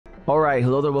Alright,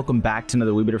 hello there, welcome back to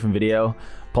another wee bit different video.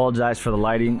 Apologize for the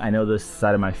lighting. I know this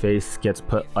side of my face gets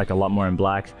put like a lot more in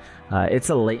black. It's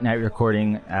a late night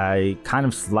recording. I kind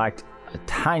of slacked a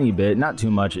tiny bit, not too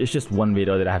much. It's just one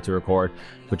video that I have to record,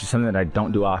 which is something that I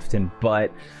don't do often, but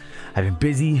I've been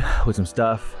busy with some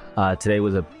stuff. Today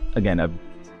was again a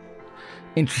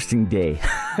interesting day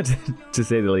to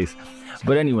say the least.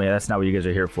 But anyway, that's not what you guys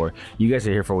are here for. You guys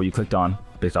are here for what you clicked on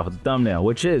based off of the thumbnail,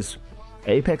 which is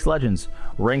Apex Legends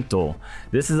Rankdle.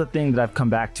 This is a thing that I've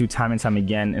come back to time and time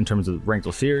again in terms of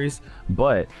Rankdle series,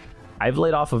 but I've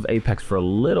laid off of Apex for a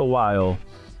little while.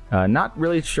 Not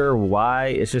really sure why.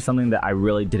 It's just something that I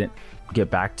really didn't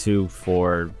get back to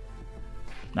for,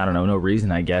 I don't know, no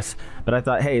reason, I guess. But I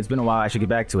thought, hey, it's been a while, I should get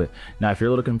back to it. Now, if you're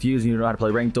a little confused and you don't know how to play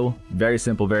Rankdle, very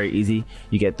simple, very easy.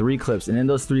 You get 3 clips, and in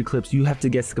those 3 clips, you have to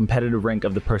guess the competitive rank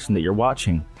of the person that you're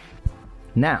watching.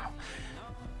 Now,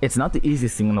 it's not the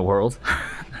easiest thing in the world,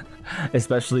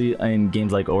 especially in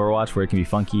games like Overwatch where it can be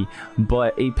funky,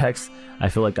 but Apex, I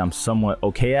feel like I'm somewhat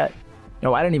okay at.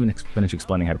 No, I didn't even finish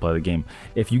explaining how to play the game.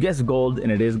 If you guess gold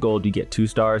and it is gold, you get 2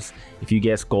 stars. If you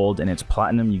guess gold and it's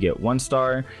platinum, you get 1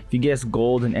 star. If you guess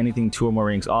gold and anything 2 or more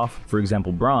ranks off, for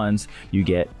example bronze, you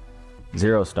get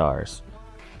 0 stars.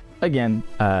 Again,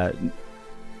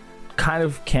 kind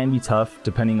of can be tough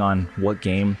depending on what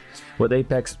game. With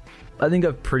Apex, I think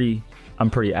I'm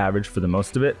pretty average for the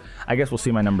most of it. I guess we'll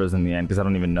see my numbers in the end because I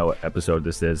don't even know what episode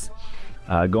this is.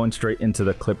 Going straight into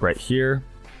the clip right here.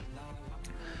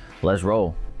 Let's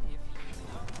roll.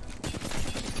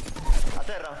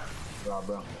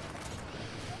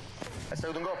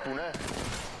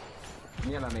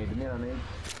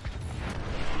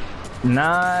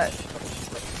 Not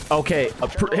okay.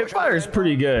 Hip fire is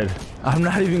pretty good. I'm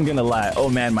not even gonna lie. Oh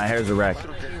man, my hair's a wreck.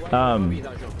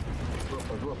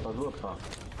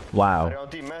 Wow.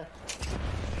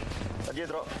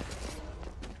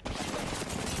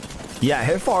 Yeah,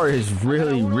 hip fire is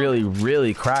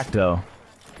really cracked though.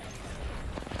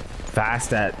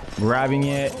 Fast at grabbing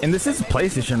it, and this is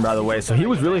PlayStation, by the way, so he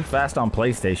was really fast on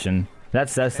PlayStation. That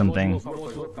says something.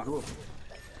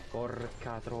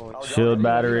 Shield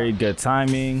battery, good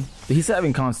timing. He's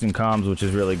having constant comms, which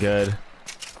is really good.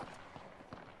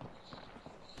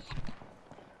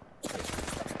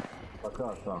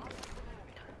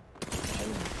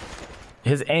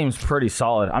 His aim's pretty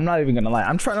solid. I'm not even gonna lie.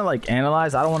 I'm trying to like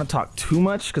analyze. I don't want to talk too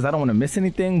much because I don't want to miss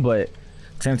anything, but at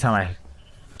the same time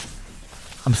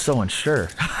I'm so unsure.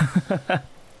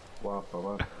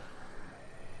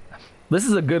 This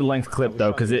is a good length clip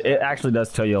though, because it actually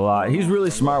does tell you a lot. He's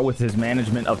really smart with his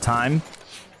management of time,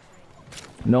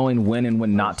 knowing when and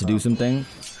when not to do something.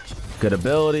 Good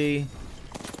ability.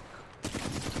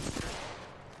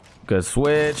 Good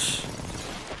switch.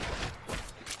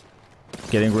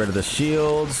 Getting rid of the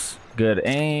shields. Good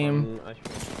aim.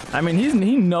 I mean,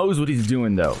 he knows what he's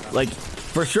doing though. Like,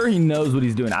 for sure he knows what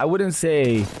he's doing. I wouldn't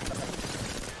say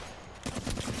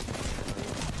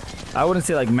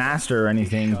like master or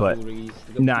anything, but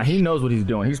nah, he knows what he's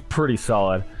doing. He's pretty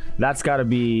solid. That's got to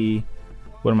be,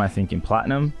 what am I thinking?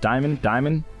 Platinum?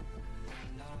 Diamond?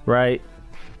 Right?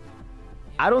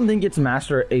 I don't think it's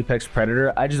master Apex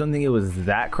Predator. I just don't think it was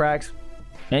that cracked.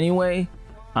 Anyway,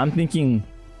 I'm thinking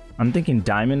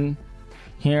diamond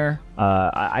here.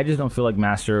 I just don't feel like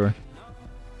master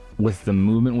with the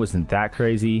movement wasn't that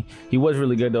crazy. He was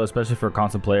really good though, especially for a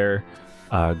console player,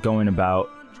 going about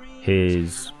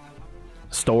his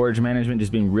storage management, just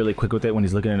being really quick with it when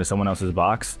he's looking into someone else's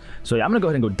box. So yeah, I'm gonna go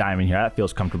ahead and go diamond here. That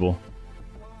feels comfortable.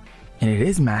 And it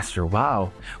is master.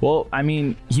 Wow. Well, I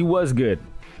mean, he was good.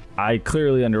 I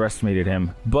clearly underestimated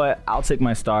him, but I'll take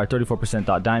my star. 34%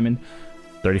 thought diamond,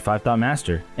 35 thought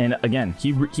master. And again,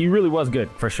 he really was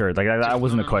good for sure. Like that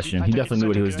wasn't a question. He definitely knew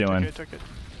what he was doing.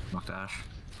 Knocked Ash.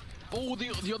 Oh,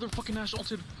 the other fucking Ash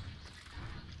ulted.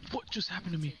 What just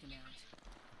happened to me?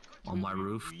 On my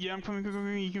roof. Yeah, I'm coming.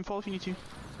 You can fall if you need to.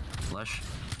 Flesh.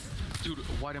 Dude,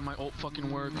 why did my ult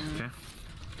fucking work? Okay.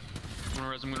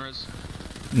 I'm gonna res.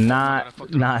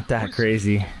 Not that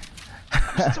crazy.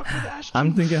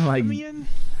 I'm thinking like.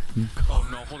 Oh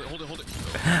no, hold it.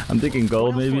 I'm thinking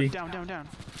gold maybe. Down.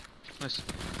 Nice.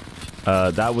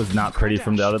 That was not pretty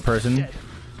from the other person.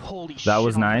 Holy shit. That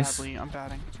was nice. I'm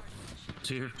batting.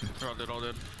 They're all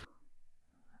dead.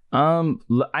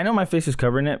 I know my face is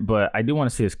covering it, but I do want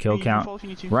to see his kill count.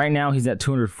 Right now he's at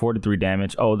 243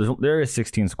 damage. Oh, there is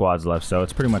 16 squads left, so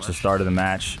it's pretty much the start of the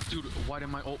match. Dude, why did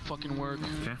my ult fucking work?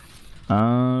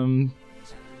 Okay.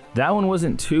 That one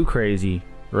wasn't too crazy,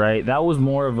 right? That was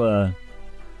more of a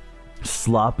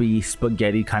sloppy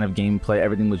spaghetti kind of gameplay.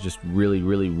 Everything was just really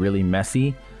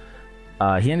messy.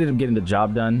 He ended up getting the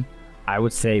job done. I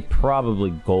would say probably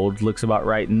gold looks about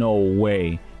right. No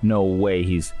way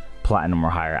he's platinum or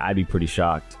higher. I'd be pretty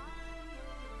shocked.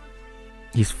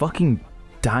 He's fucking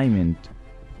diamond.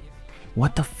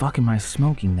 What the fuck am I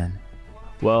smoking then?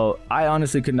 Well, I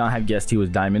honestly could not have guessed he was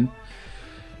diamond.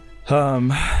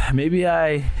 Maybe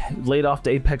I laid off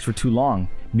the Apex for too long,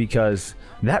 because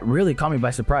that really caught me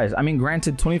by surprise. I mean,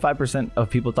 granted, 25% of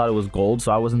people thought it was gold,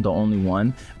 so I wasn't the only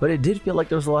one, but it did feel like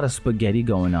there was a lot of spaghetti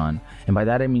going on. And by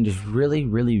that, I mean just really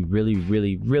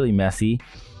messy.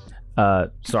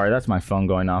 Sorry, that's my phone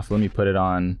going off. Let me put it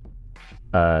on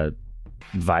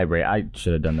vibrate. I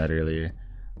should have done that earlier.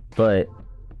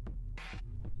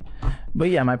 But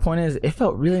yeah, my point is, it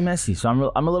felt really messy. So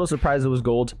I'm a little surprised it was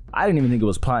gold. I didn't even think it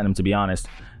was platinum, to be honest.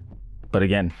 But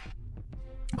again,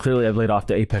 clearly I've laid off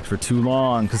the Apex for too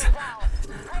long, because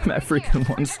I'm at freaking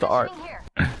 1 star.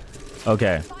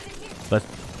 Okay, let's.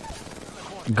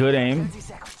 Good aim.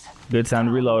 Good time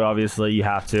to reload, obviously. You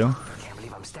have to.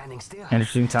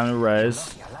 Interesting time to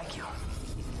res.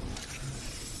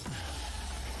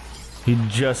 He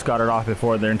just got it off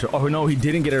before they're into. Oh no, he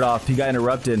didn't get it off. He got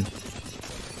interrupted.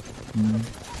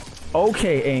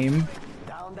 Okay, aim.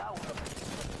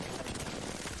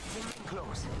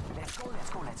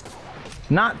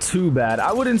 Not too bad.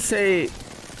 I wouldn't say.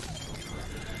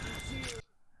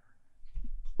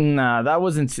 Nah, that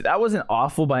wasn't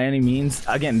awful by any means.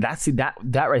 Again,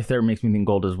 that right there makes me think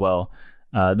gold as well.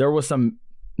 There was some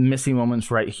missing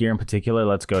moments right here in particular.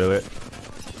 Let's go to it.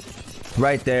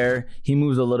 Right there, he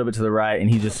moves a little bit to the right and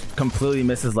he just completely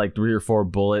misses like 3 or 4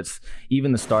 bullets.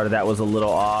 Even the start of that was a little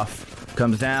off.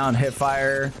 Comes down, hit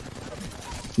fire,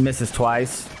 misses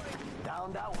twice.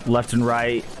 Left and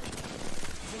right,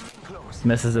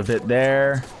 misses a bit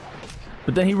there.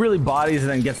 But then he really bodies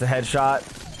and then gets the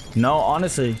headshot. No,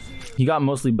 honestly, he got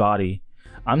mostly body.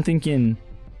 I'm thinking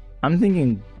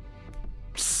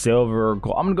silver or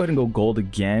gold. I'm gonna go ahead and go gold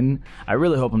again. I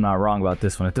really hope I'm not wrong about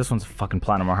this one. If this one's fucking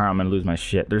platinum or higher, I'm gonna lose my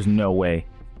shit. There's no way.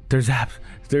 There's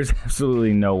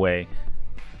absolutely no way.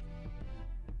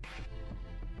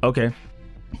 Okay.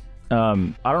 I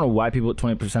don't know why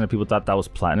 20% of people thought that was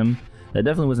platinum. That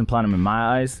definitely wasn't platinum in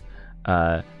my eyes.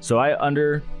 So I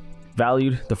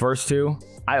undervalued the first 2.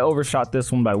 I overshot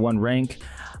this one by 1 rank.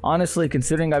 Honestly,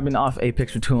 considering I've been off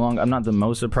Apex for too long, I'm not the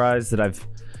most surprised that I've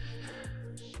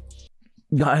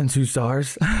gotten 2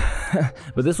 stars.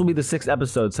 But this will be the 6th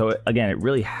episode, so again, it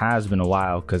really has been a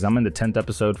while, because I'm in the 10th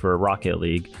episode for Rocket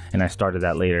League and I started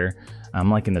that later. I'm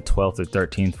like in the 12th or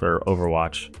 13th for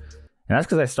Overwatch, and that's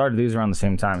because I started these around the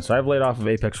same time. So I've laid off of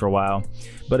Apex for a while,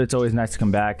 but it's always nice to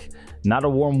come back. Not a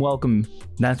warm welcome,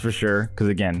 that's for sure, because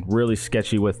again, really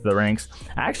sketchy with the ranks.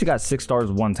 I actually got 6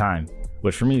 stars 1 time,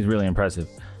 which for me is really impressive.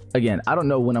 Again, I don't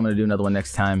know when I'm going to do another one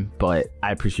next time, but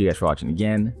I appreciate you guys for watching.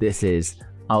 Again, this is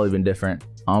All We've Been Different,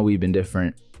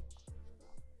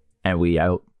 and we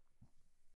out.